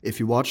If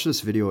you watch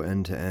this video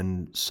end to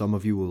end, some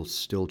of you will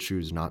still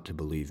choose not to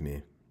believe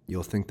me.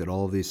 You'll think that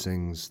all of these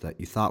things that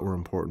you thought were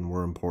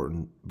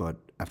important, but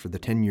after the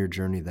 10-year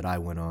journey that I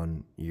went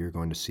on, you're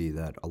going to see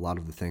that a lot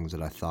of the things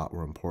that I thought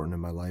were important in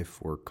my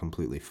life were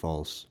completely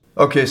false.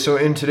 Okay, so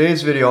in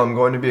today's video, I'm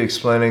going to be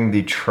explaining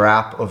the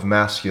trap of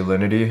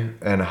masculinity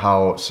and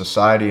how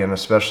society and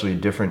especially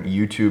different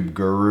YouTube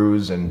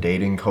gurus and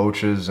dating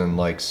coaches and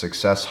like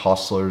success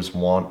hustlers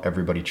want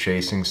everybody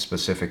chasing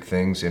specific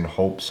things in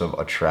hopes of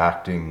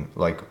attracting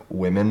like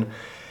women.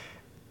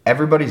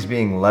 Everybody's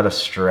being led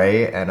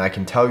astray, and I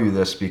can tell you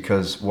this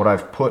because what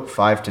I've put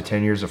 5 to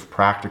 10 years of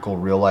practical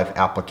real-life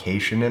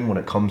application in when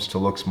it comes to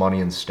looks, money,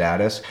 and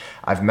status,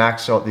 I've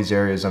maxed out these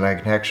areas, and I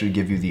can actually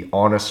give you the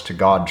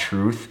honest-to-God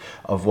truth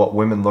of what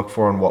women look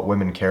for and what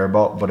women care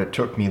about, but it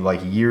took me like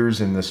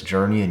years in this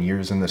journey and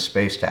years in this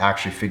space to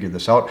actually figure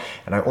this out,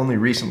 and I only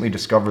recently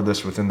discovered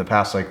this within the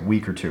past like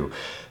week or two.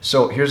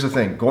 So here's the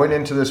thing, going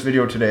into this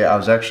video today, I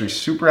was actually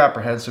super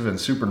apprehensive and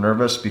super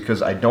nervous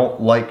because I don't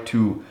like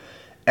to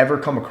ever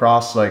come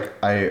across like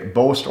I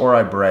boast or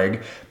I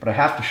brag, but I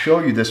have to show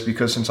you this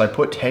because since I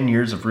put 10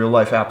 years of real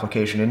life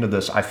application into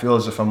this, I feel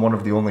as if I'm one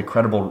of the only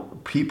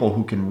credible people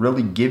who can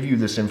really give you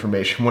this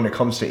information when it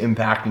comes to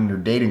impacting your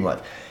dating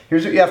life.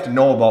 Here's what you have to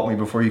know about me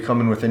before you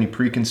come in with any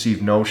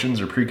preconceived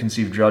notions or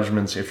preconceived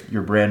judgments if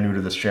you're brand new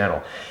to this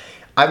channel.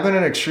 I've been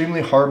an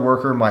extremely hard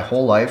worker my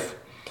whole life.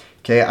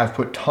 Okay, I've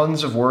put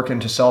tons of work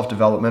into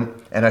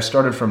self-development, and I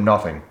started from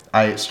nothing.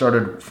 I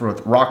started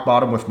with rock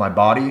bottom with my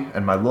body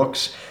and my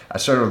looks. I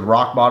started with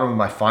rock bottom with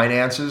my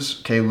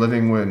finances, okay,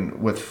 living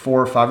with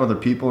 4 or 5 other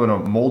people in a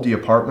moldy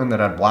apartment that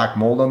had black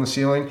mold on the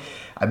ceiling.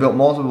 I built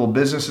multiple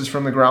businesses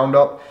from the ground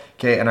up,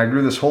 okay, and I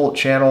grew this whole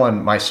channel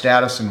and my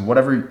status and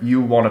whatever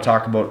you want to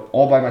talk about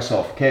all by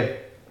myself, okay?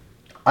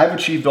 I've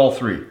achieved all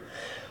 3.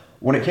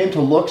 When it came to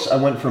looks, I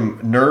went from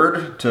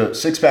nerd to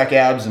six-pack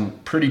abs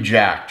and pretty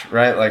jacked,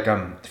 right? Like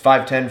I'm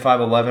 5'10",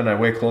 5'11", I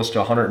weigh close to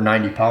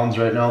 190 pounds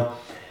right now.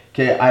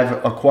 Okay,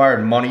 I've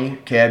acquired money.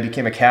 Okay, I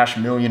became a cash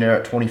millionaire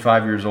at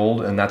 25 years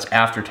old, and that's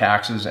after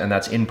taxes, and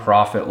that's in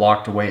profit,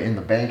 locked away in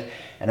the bank.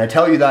 And I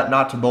tell you that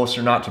not to boast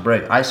or not to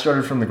brag. I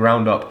started from the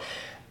ground up.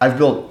 I've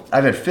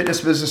had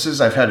fitness businesses.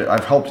 I've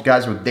helped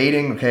guys with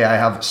dating. Okay, I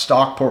have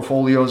stock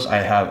portfolios.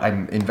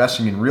 I'm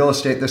investing in real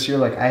estate this year.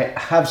 Like I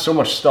have so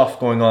much stuff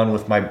going on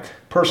with my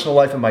personal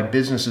life and my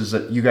businesses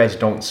that you guys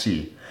don't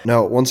see.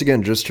 Now, once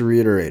again, just to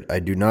reiterate, I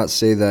do not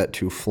say that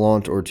to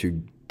flaunt or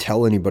to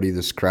tell anybody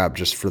this crap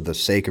just for the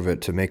sake of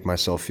it to make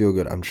myself feel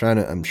good.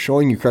 I'm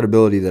showing you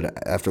credibility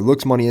that after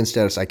looks, money, and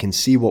status, I can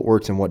see what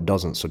works and what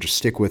doesn't. So just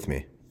stick with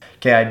me.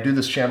 Okay, I do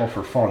this channel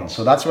for fun.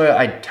 So that's why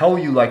I tell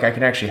you like I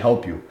can actually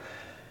help you.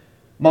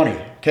 Money,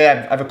 okay,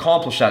 I've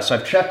accomplished that. So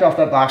I've checked off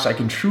that box. I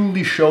can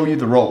truly show you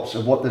the ropes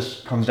of what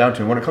this comes down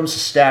to. When it comes to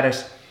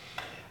status,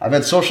 I've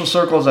had social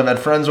circles, I've had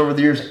friends over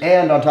the years,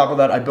 and on top of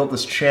that, I built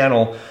this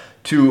channel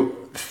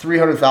to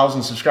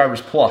 300,000 subscribers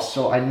plus.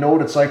 So I know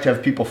what it's like to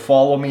have people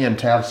follow me and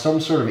to have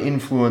some sort of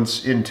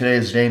influence in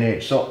today's day and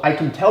age. So I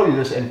can tell you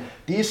this, and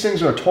these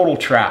things are a total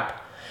trap.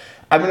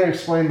 I'm going to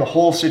explain the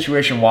whole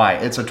situation why.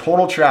 It's a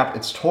total trap.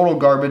 It's total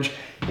garbage.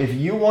 If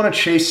you want to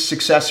chase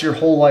success your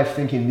whole life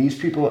thinking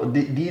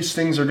these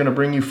things are going to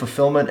bring you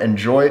fulfillment and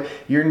joy,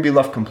 you're going to be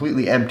left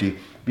completely empty.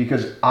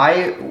 Because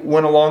I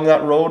went along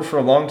that road for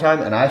a long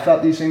time and I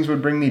thought these things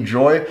would bring me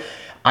joy.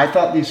 I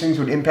thought these things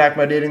would impact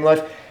my dating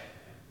life.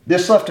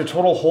 This left a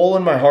total hole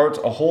in my heart,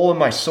 a hole in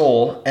my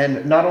soul.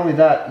 And not only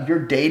that, your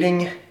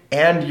dating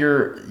and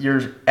your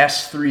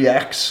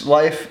S3X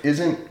life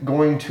isn't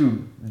going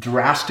to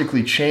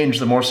drastically change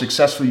the more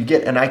successful you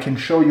get. And I can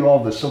show you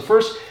all this. So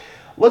first,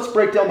 let's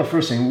break down the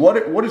first thing.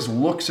 What is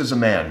looks as a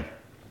man?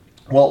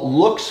 Well,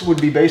 looks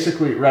would be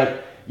basically,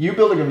 right, you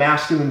building a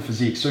masculine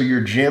physique. So your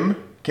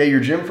gym, okay,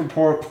 your gym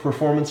for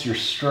performance, your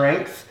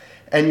strength,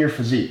 and your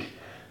physique.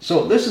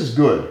 So this is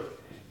good,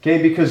 okay,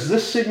 because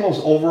this signals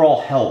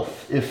overall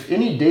health. If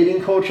any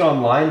dating coach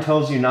online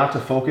tells you not to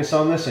focus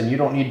on this and you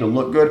don't need to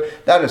look good,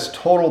 that is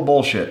total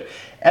bullshit.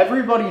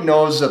 Everybody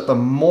knows that the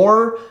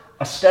more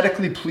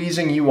aesthetically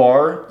pleasing you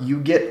are,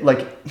 you get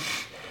like...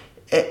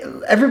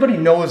 Everybody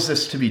knows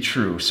this to be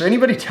true. So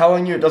anybody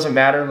telling you it doesn't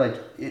matter, like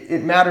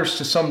it matters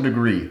to some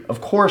degree.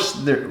 Of course,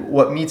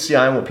 what meets the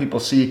eye and what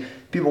people see,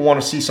 people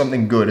want to see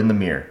something good in the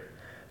mirror.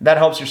 That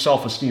helps your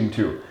self-esteem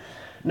too.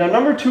 Now,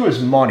 number 2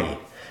 is money.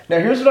 Now,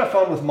 here's what I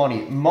found with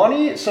money.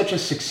 Money, such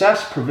as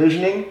success,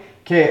 provisioning,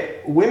 okay,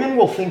 women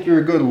will think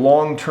you're a good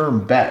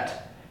long-term bet.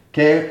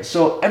 Okay,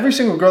 so every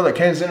single girl that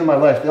comes into my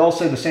life, they all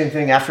say the same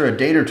thing after a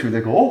date or two. They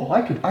go, oh,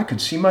 I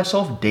could see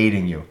myself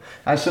dating you.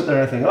 I sit there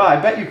and I think, oh,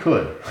 I bet you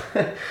could.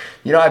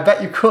 I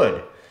bet you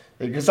could.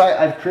 Because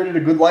I've created a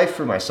good life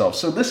for myself.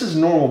 So this is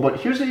normal, but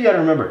here's what you gotta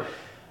remember.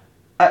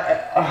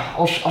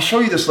 I'll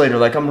show you this later.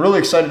 Like, I'm really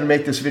excited to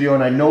make this video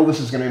and I know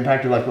this is gonna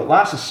impact your life, but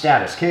last is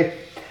status, okay?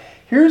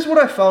 Here's what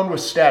I found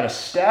with status.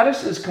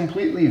 Status is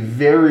completely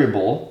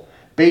variable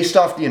based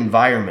off the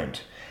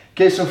environment.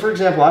 Okay, so for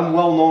example, I'm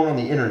well known on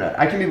the internet.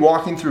 I can be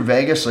walking through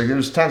Vegas. Like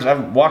there's times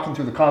I'm walking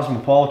through the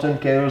Cosmopolitan.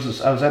 Okay, I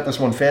was at this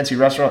one fancy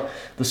restaurant.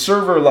 The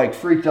server like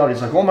freaked out.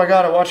 He's like, "Oh my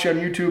God, I watched you on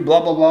YouTube."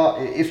 Blah blah blah.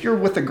 If you're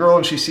with a girl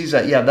and she sees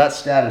that, yeah, that's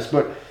status.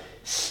 But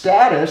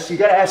status, you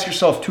got to ask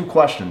yourself two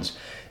questions.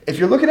 If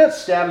you're looking at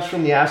status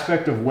from the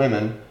aspect of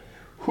women,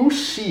 who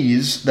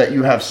sees that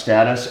you have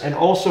status, and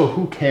also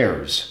who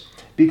cares?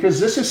 Because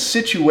this is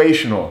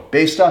situational,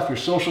 based off your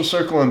social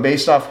circle and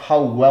based off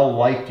how well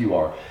liked you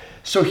are.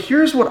 So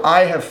here's what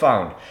I have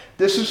found.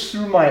 This is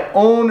through my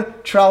own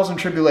trials and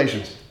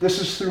tribulations. This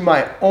is through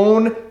my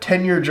own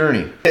 10-year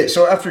journey. Okay,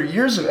 so after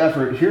years of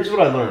effort, here's what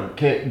I learned.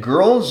 Okay,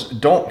 girls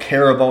don't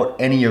care about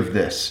any of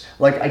this.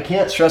 Like, I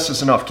can't stress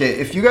this enough. Okay,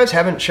 if you guys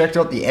haven't checked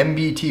out the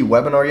MBT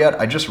webinar yet,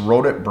 I just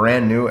wrote it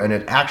brand new, and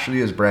it actually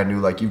is brand new.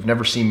 Like, you've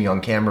never seen me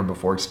on camera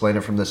before explain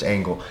it from this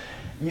angle.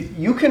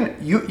 You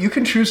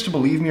can choose to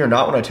believe me or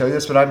not when I tell you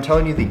this, but I'm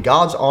telling you the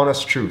God's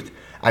honest truth.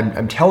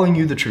 I'm telling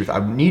you the truth. I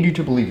need you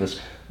to believe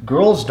this.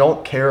 Girls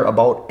don't care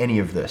about any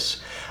of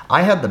this.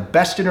 I had the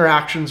best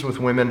interactions with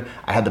women.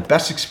 I had the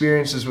best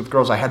experiences with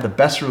girls. I had the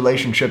best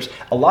relationships.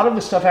 A lot of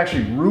this stuff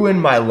actually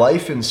ruined my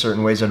life in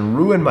certain ways and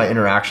ruined my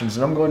interactions,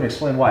 and I'm going to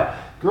explain why.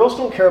 Girls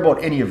don't care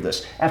about any of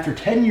this. After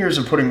 10 years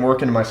of putting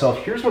work into myself,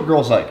 here's what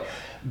girls like.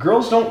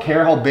 Girls don't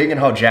care how big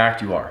and how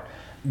jacked you are.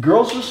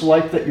 Girls just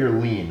like that you're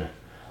lean.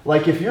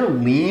 Like if you're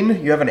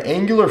lean, you have an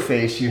angular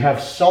face, you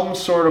have some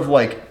sort of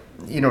like,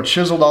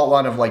 chiseled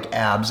outline of like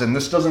abs, and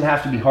this doesn't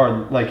have to be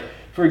hard. Like,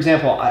 for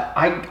example,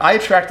 I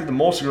attracted the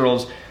most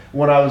girls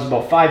when I was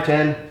about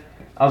 5'10".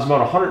 I was about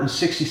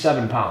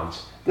 167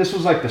 pounds. This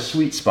was like the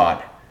sweet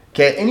spot.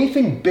 Okay,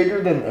 anything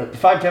bigger than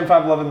 5'10",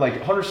 5'11", like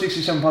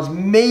 167 pounds,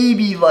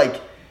 maybe like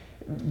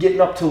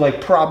getting up to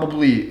like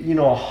probably,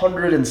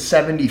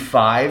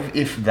 175,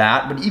 if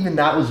that. But even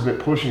that was a bit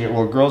pushing it.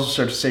 Well, girls will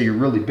start to say you're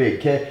really big,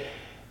 okay?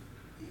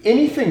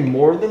 Anything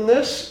more than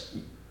this,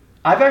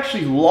 I've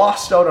actually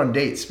lost out on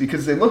dates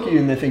because they look at you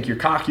and they think you're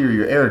cocky or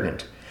you're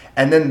arrogant.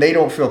 And then they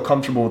don't feel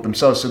comfortable with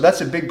themselves. So that's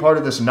a big part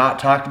of this not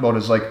talked about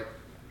is like,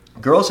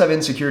 girls have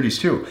insecurities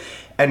too.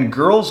 And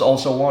girls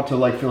also want to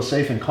like feel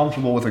safe and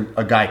comfortable with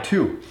a guy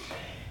too.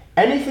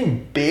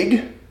 Anything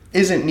big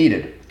isn't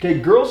needed. Okay,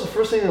 girls, the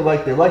first thing they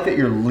like that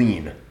you're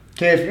lean.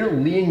 Okay, if you're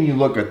lean, you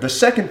look good. The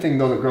second thing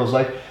though that girls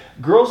like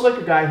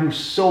a guy who's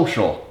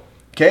social.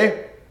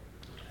 Okay?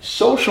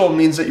 Social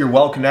means that you're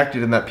well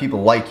connected and that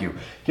people like you.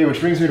 Okay,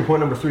 which brings me to point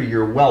number 3,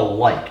 you're well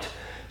liked.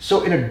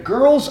 So in a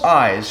girl's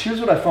eyes, here's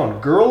what I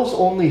found. Girls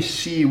only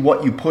see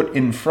what you put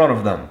in front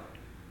of them.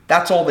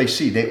 That's all they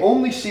see. They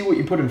only see what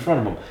you put in front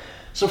of them.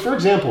 So for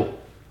example,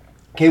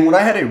 okay, when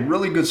I had a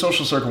really good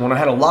social circle, when I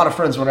had a lot of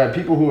friends, when I had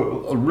people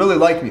who really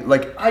liked me,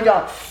 like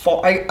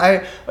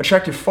I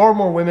attracted far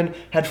more women,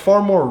 had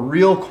far more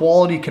real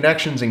quality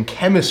connections and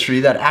chemistry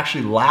that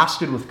actually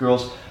lasted with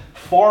girls,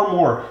 far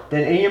more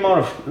than any amount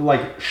of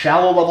like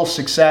shallow level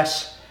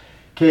success.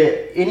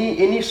 Okay,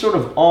 any sort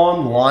of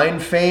online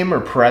fame or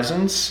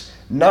presence,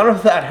 none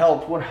of that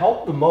helped. What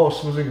helped the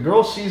most was when a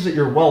girl sees that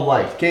you're well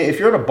liked. Okay, if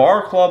you're at a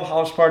bar, club,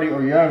 house party,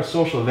 or you're at a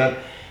social event,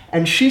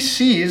 and she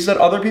sees that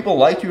other people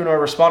like you and are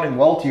responding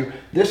well to you,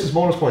 this is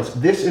bonus points.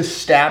 This is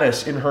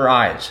status in her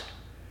eyes.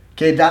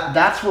 Okay,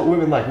 that's what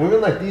women like.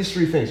 Women like these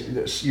 3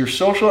 things. You're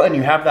social and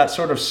you have that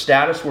sort of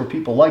status where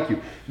people like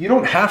you. You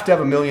don't have to have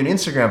 1 million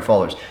Instagram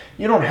followers.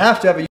 You don't have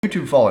to have a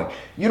YouTube following.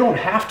 You don't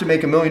have to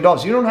make $1 million.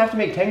 You don't have to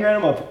make 10 grand a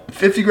month,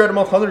 50 grand a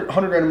month,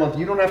 100 grand a month.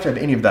 You don't have to have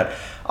any of that.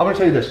 I'm going to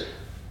tell you this.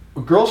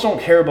 Girls don't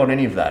care about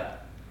any of that.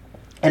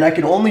 And I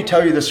can only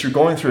tell you this, you're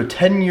going through a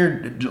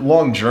 10-year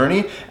long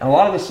journey, and a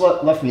lot of this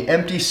left me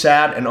empty,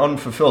 sad, and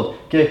unfulfilled.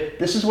 Okay,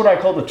 this is what I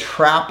call the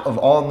trap of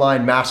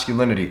online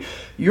masculinity.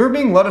 You're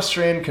being led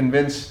astray and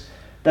convinced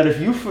that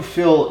if you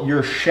fulfill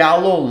your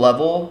shallow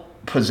level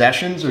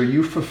possessions, or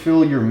you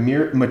fulfill your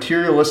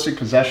materialistic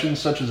possessions,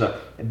 such as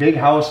a big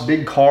house,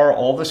 big car,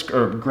 all this,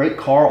 or great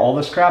car, all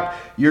this crap,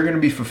 you're going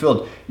to be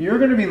fulfilled. You're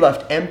going to be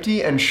left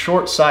empty and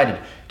short-sighted.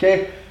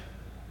 Okay.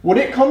 When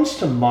it comes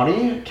to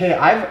money, okay,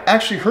 I've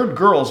actually heard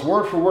girls,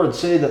 word for word,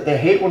 say that they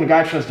hate when a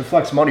guy tries to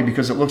flex money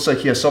because it looks like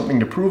he has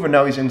something to prove and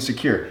now he's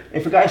insecure.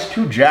 If a guy's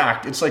too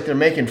jacked, it's like they're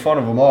making fun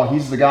of him. Oh,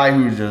 he's the guy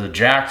who's a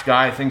jacked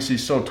guy, thinks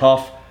he's so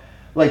tough.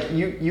 Like,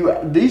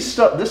 this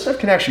stuff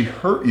can actually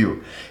hurt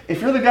you.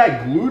 If you're the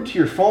guy glued to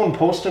your phone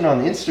posting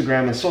on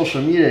Instagram and social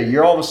media,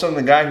 you're all of a sudden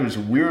the guy who's a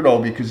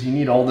weirdo because you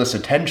need all this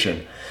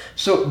attention.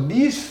 So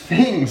these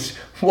things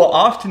will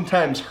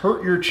oftentimes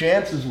hurt your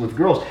chances with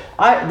girls.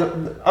 I'm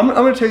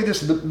going to tell you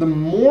this, the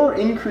more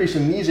increase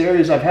in these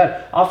areas I've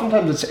had,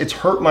 oftentimes it's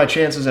hurt my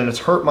chances and it's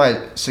hurt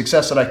my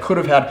success that I could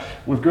have had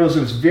with girls.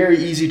 It was very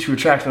easy to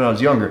attract when I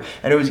was younger.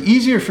 And it was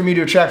easier for me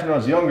to attract when I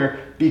was younger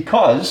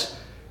because,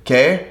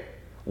 okay,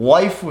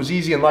 life was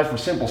easy and life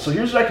was simple. So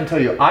here's what I can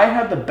tell you. I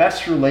had the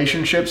best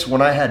relationships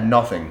when I had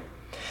nothing.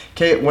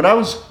 Okay, when I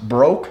was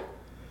broke,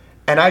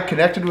 and I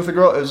connected with a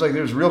girl, it was like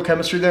there was real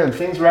chemistry there and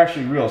things were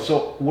actually real.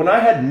 So when I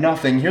had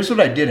nothing, here's what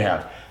I did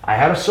have. I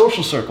had a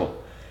social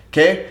circle,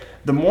 okay?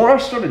 The more I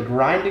started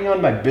grinding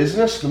on my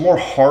business, the more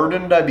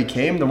hardened I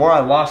became, the more I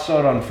lost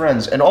out on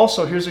friends. And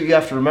also, here's what you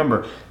have to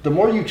remember. The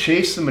more you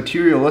chase the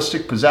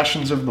materialistic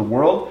possessions of the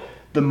world,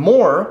 the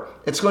more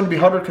it's going to be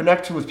harder to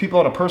connect with people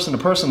on a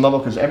person-to-person level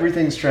because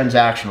everything's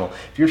transactional.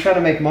 If you're trying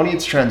to make money,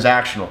 it's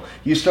transactional.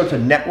 You start to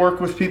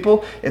network with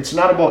people. It's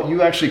not about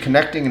you actually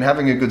connecting and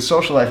having a good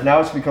social life.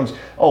 Now it becomes,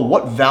 oh,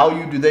 what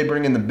value do they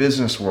bring in the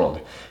business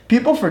world?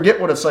 People forget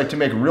what it's like to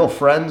make real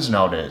friends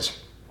nowadays.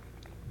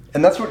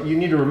 And that's what you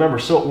need to remember.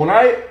 So when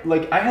I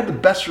had the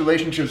best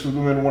relationships with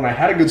women when I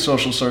had a good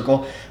social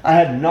circle. I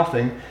had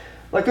nothing.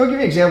 Like, I'll give you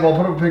an example.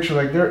 I'll put up a picture.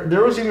 Like,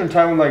 there was even a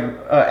time when,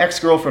 like,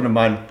 ex-girlfriend of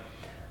mine,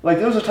 like,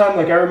 there was a time,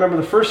 like, I remember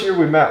the first year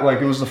we met,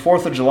 like, it was the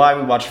 4th of July.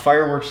 We watched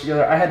fireworks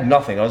together. I had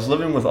nothing. I was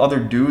living with other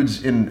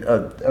dudes in,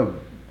 an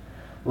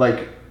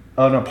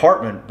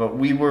apartment, but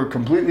we were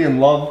completely in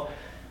love.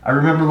 I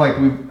remember, like,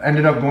 we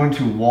ended up going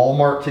to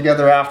Walmart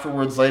together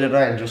afterwards late at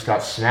night and just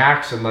got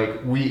snacks, and,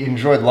 like, we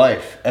enjoyed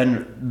life.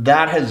 And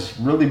that has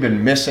really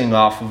been missing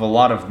off of a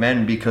lot of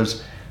men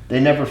because they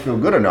never feel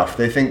good enough.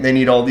 They think they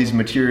need all these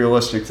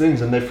materialistic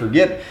things, and they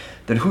forget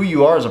that who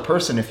you are as a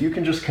person, if you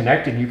can just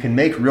connect and you can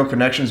make real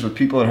connections with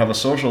people and have a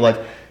social life,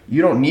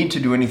 you don't need to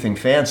do anything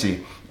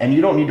fancy, and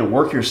you don't need to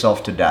work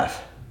yourself to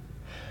death.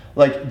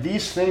 Like,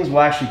 these things will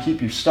actually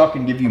keep you stuck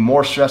and give you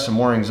more stress and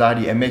more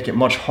anxiety and make it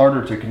much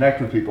harder to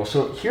connect with people.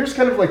 So here's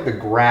kind of like the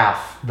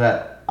graph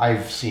that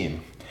I've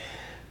seen.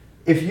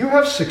 If you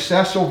have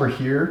success over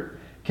here,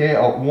 okay,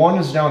 1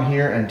 is down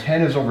here and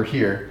 10 is over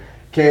here,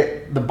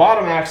 okay, the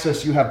bottom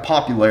axis you have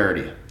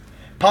popularity.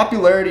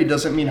 Popularity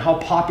doesn't mean how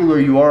popular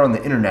you are on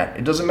the internet.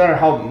 It doesn't matter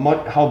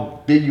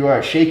how big you are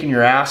at shaking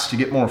your ass to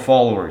get more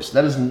followers.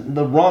 That is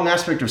the wrong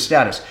aspect of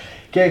status.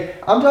 Okay,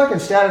 I'm talking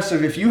status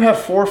of if you have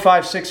 4,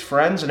 5, 6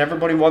 friends and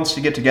everybody wants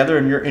to get together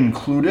and you're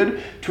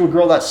included, to a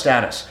girl that's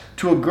status.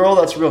 To a girl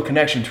that's real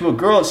connection. To a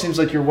girl it seems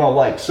like you're well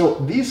liked. So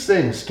these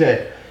things,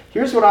 okay,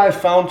 here's what I've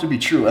found to be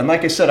true. And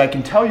like I said, I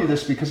can tell you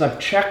this because I've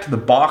checked the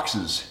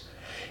boxes.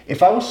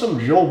 If I was some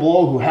Joe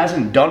Blow who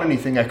hasn't done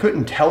anything, I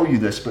couldn't tell you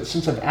this, but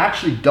since I've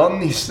actually done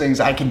these things,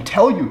 I can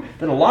tell you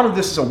that a lot of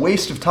this is a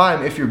waste of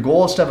time if your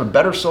goal is to have a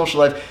better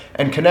social life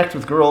and connect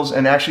with girls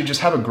and actually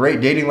just have a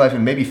great dating life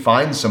and maybe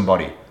find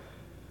somebody.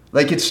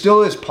 Like, it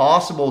still is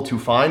possible to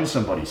find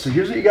somebody. So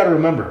here's what you got to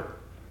remember.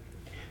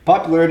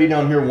 Popularity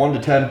down here, 1 to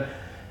 10.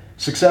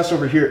 Success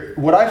over here.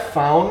 What I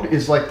found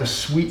is like the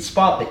sweet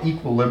spot, the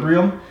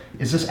equilibrium,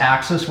 is this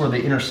axis where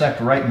they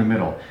intersect right in the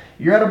middle.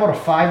 You're at about a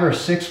 5 or a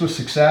 6 with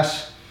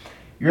success.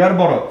 You're at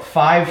about a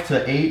 5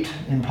 to 8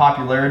 in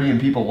popularity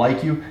and people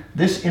like you.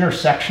 This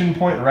intersection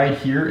point right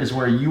here is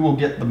where you will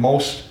get the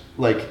most,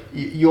 like,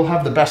 you'll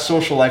have the best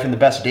social life and the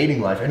best dating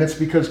life. And it's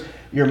because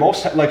you're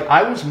most, like,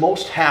 I was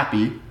most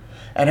happy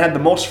and had the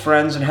most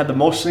friends and had the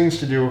most things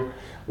to do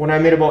when I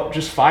made about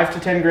just 5 to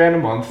 10 grand a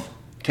month.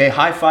 Okay,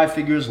 high 5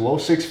 figures, low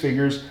 6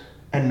 figures,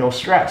 and no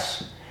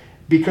stress.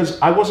 Because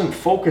I wasn't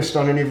focused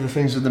on any of the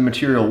things of the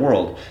material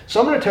world. So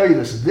I'm going to tell you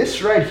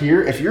this right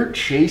here, if you're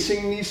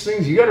chasing these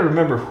things, you got to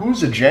remember,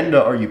 whose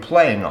agenda are you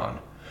playing on?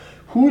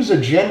 Whose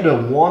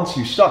agenda wants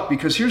you stuck?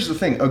 Because here's the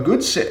thing,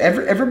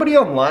 everybody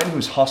online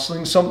who's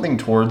hustling something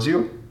towards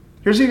you,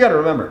 here's what you got to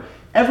remember,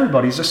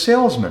 everybody's a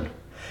salesman.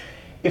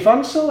 If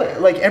I'm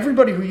selling, like,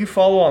 everybody who you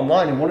follow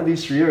online in one of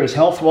these 3 areas,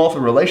 health, wealth,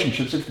 or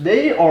relationships, if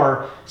they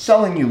are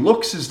selling you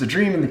looks is the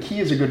dream and the key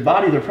is a good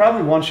body, they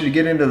probably want you to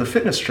get into the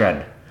fitness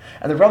trend.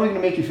 And they're probably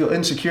going to make you feel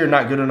insecure and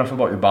not good enough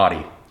about your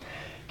body.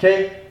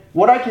 Okay,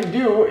 what I can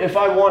do if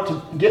I want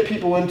to get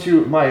people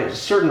into my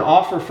certain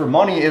offer for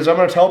money is I'm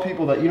going to tell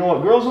people that, you know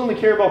what, girls only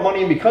care about money,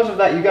 and because of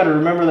that, you got to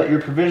remember that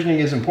your provisioning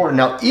is important.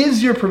 Now,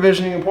 is your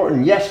provisioning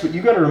important? Yes, but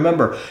you got to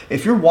remember,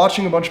 if you're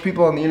watching a bunch of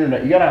people on the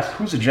internet, you got to ask,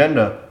 whose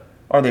agenda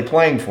are they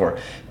playing for?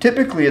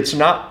 Typically, it's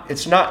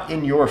not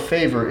in your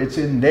favor, it's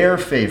in their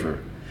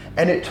favor.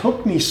 And it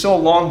took me so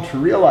long to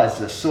realize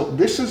this. So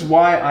this is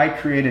why I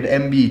created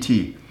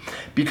MBT.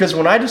 Because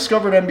when I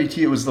discovered MBT,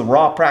 it was the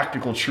raw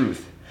practical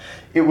truth.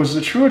 It was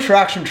the true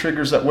attraction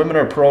triggers that women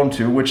are prone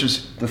to, which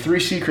is the 3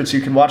 secrets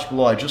you can watch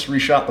below. I just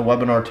reshot the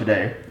webinar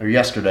today, or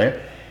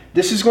yesterday.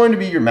 This is going to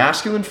be your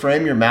masculine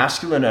frame, your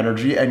masculine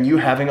energy, and you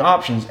having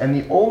options. And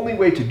the only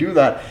way to do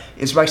that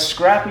is by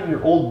scrapping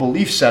your old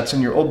belief sets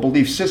and your old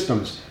belief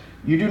systems.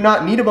 You do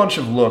not need a bunch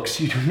of looks.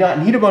 You do not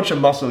need a bunch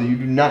of muscle. You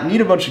do not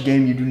need a bunch of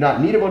game. You do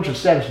not need a bunch of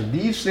status.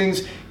 These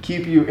things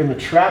keep you in the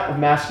trap of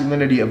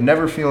masculinity, of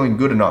never feeling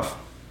good enough.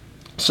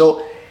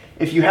 So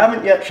if you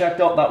haven't yet checked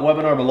out that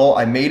webinar below,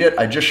 I made it.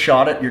 I just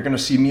shot it. You're going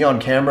to see me on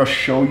camera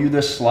show you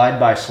this slide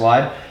by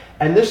slide.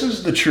 And this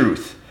is the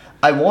truth.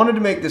 I wanted to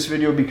make this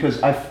video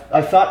because I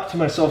thought to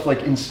myself,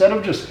 like, instead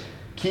of just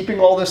keeping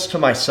all this to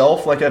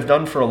myself like I've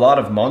done for a lot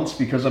of months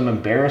because I'm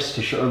embarrassed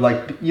to show,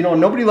 like, you know,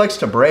 nobody likes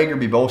to brag or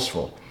be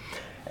boastful.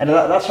 And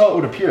that's how it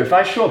would appear. If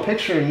I show a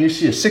picture and you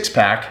see a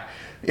 6-pack,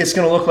 it's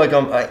going to look like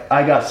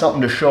I got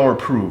something to show or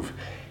prove.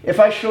 If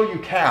I show you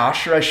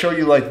cash or I show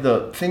you, like,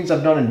 the things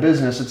I've done in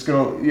business, it's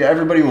going to,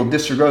 everybody will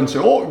disregard and say,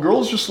 oh,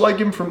 girls just like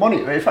him for money.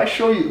 If I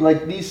show you,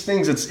 like, these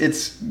things,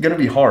 it's going to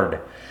be hard.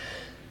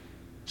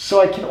 So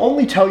I can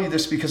only tell you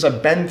this because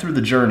I've been through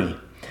the journey.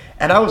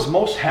 And I was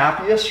most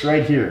happiest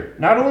right here.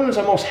 Not only was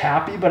I most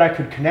happy, but I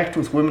could connect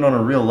with women on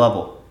a real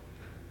level.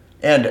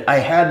 And I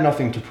had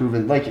nothing to prove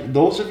it. Like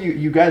those of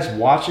you guys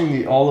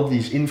watching all of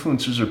these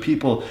influencers or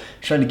people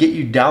trying to get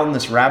you down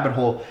this rabbit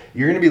hole,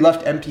 you're going to be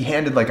left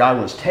empty-handed like I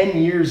was.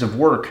 10 years of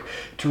work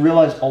to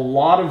realize a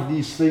lot of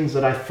these things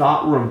that I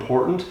thought were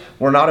important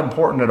were not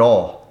important at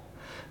all.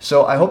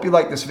 So I hope you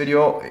like this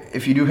video.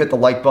 If you do, hit the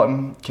like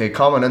button. Okay,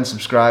 comment and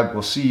subscribe.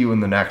 We'll see you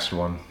in the next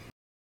one.